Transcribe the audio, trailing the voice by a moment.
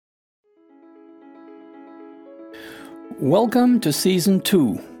Welcome to Season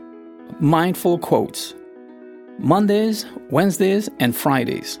 2, Mindful Quotes, Mondays, Wednesdays, and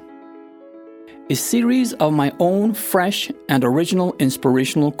Fridays. A series of my own fresh and original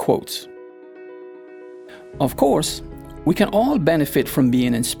inspirational quotes. Of course, we can all benefit from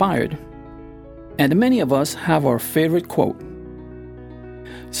being inspired, and many of us have our favorite quote.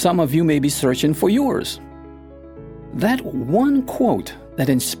 Some of you may be searching for yours. That one quote that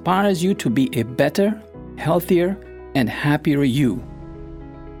inspires you to be a better, healthier, and happier you.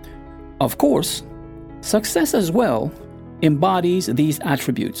 Of course, success as well embodies these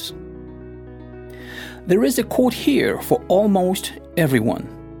attributes. There is a quote here for almost everyone.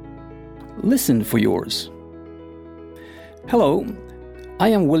 Listen for yours. Hello, I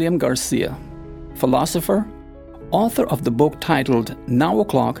am William Garcia, philosopher, author of the book titled Now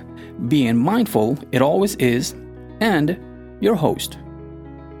O'Clock, Being Mindful It Always Is, and your host.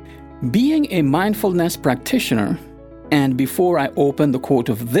 Being a mindfulness practitioner, and before I open the quote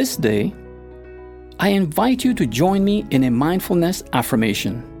of this day, I invite you to join me in a mindfulness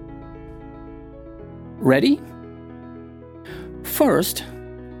affirmation. Ready? First,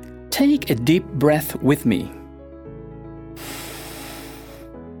 take a deep breath with me.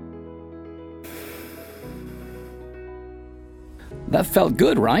 That felt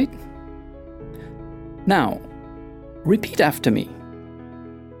good, right? Now, repeat after me.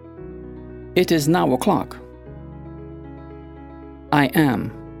 It is now o'clock. I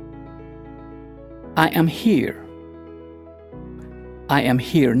am. I am here. I am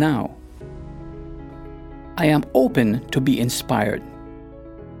here now. I am open to be inspired.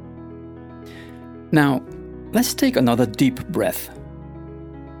 Now, let's take another deep breath.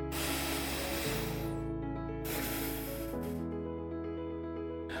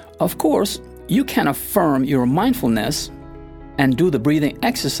 Of course, you can affirm your mindfulness and do the breathing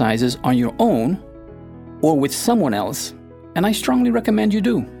exercises on your own or with someone else, and I strongly recommend you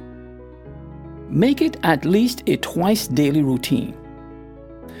do. Make it at least a twice daily routine.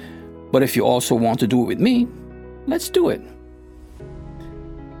 But if you also want to do it with me, let's do it.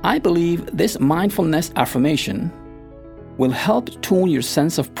 I believe this mindfulness affirmation will help tune your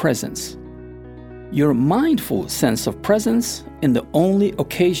sense of presence, your mindful sense of presence in the only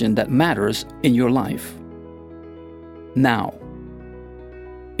occasion that matters in your life. Now.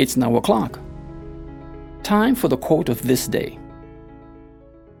 It's now o'clock. Time for the quote of this day.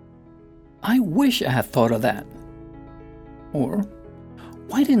 I wish I had thought of that. Or,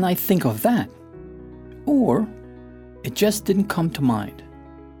 why didn't I think of that? Or, it just didn't come to mind.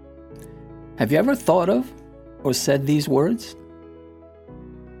 Have you ever thought of or said these words?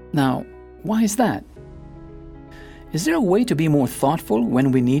 Now, why is that? Is there a way to be more thoughtful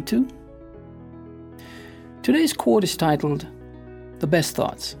when we need to? Today's quote is titled, The Best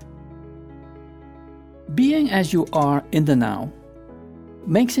Thoughts. Being as you are in the now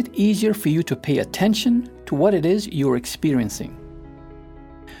makes it easier for you to pay attention to what it is you're experiencing.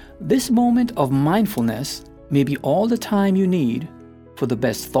 This moment of mindfulness may be all the time you need for the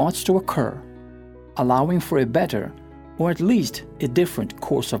best thoughts to occur, allowing for a better, or at least a different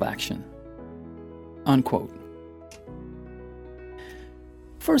course of action. Unquote.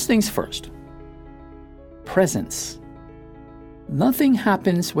 First things first. Presence. Nothing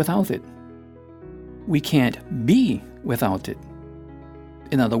happens without it. We can't be without it.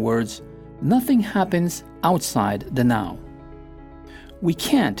 In other words, nothing happens outside the now. We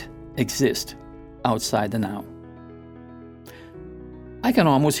can't exist outside the now. I can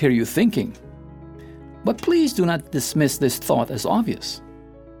almost hear you thinking, but please do not dismiss this thought as obvious.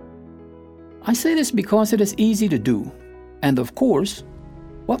 I say this because it is easy to do, and of course,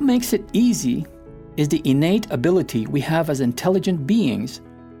 what makes it easy is the innate ability we have as intelligent beings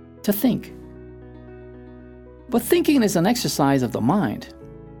to think. But thinking is an exercise of the mind,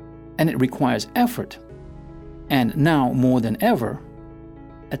 and it requires effort, and now more than ever,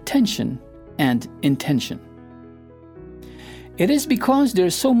 attention and intention. It is because there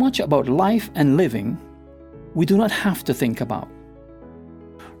is so much about life and living we do not have to think about.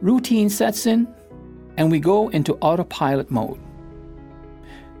 Routine sets in, and we go into autopilot mode.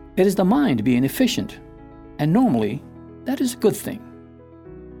 It is the mind being efficient, and normally that is a good thing.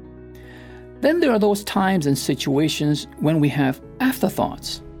 Then there are those times and situations when we have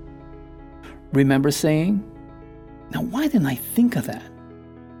afterthoughts. Remember saying, now why didn't I think of that?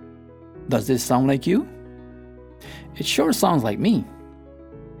 Does this sound like you? It sure sounds like me.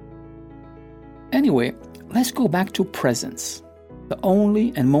 Anyway, let's go back to presence, the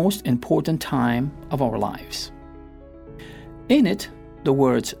only and most important time of our lives. In it, the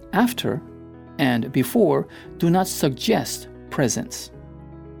words after and before do not suggest presence.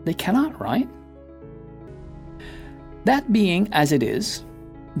 They cannot, right? That being as it is,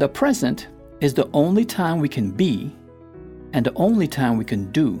 the present is the only time we can be and the only time we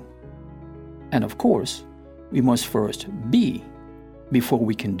can do. And of course, we must first be before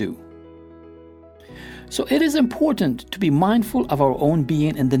we can do. So it is important to be mindful of our own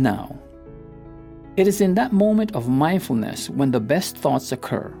being in the now. It is in that moment of mindfulness when the best thoughts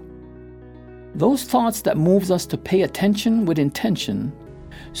occur. Those thoughts that moves us to pay attention with intention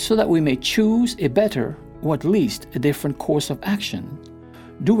so that we may choose a better or at least a different course of action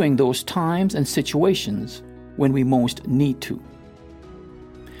during those times and situations when we most need to.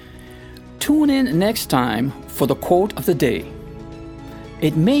 Tune in next time for the quote of the day.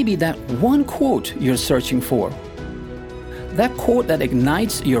 It may be that one quote you're searching for. That quote that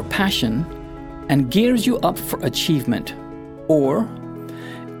ignites your passion and gears you up for achievement. Or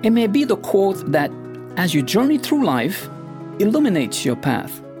it may be the quote that, as you journey through life, illuminates your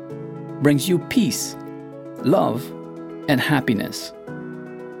path, brings you peace, love, and happiness.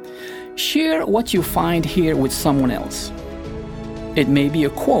 Share what you find here with someone else. It may be a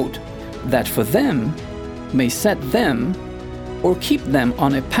quote that for them may set them or keep them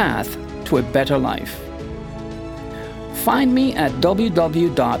on a path to a better life. Find me at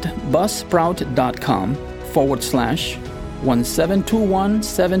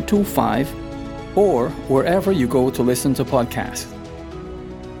www.buzzsprout.com/1721725 or wherever you go to listen to podcasts.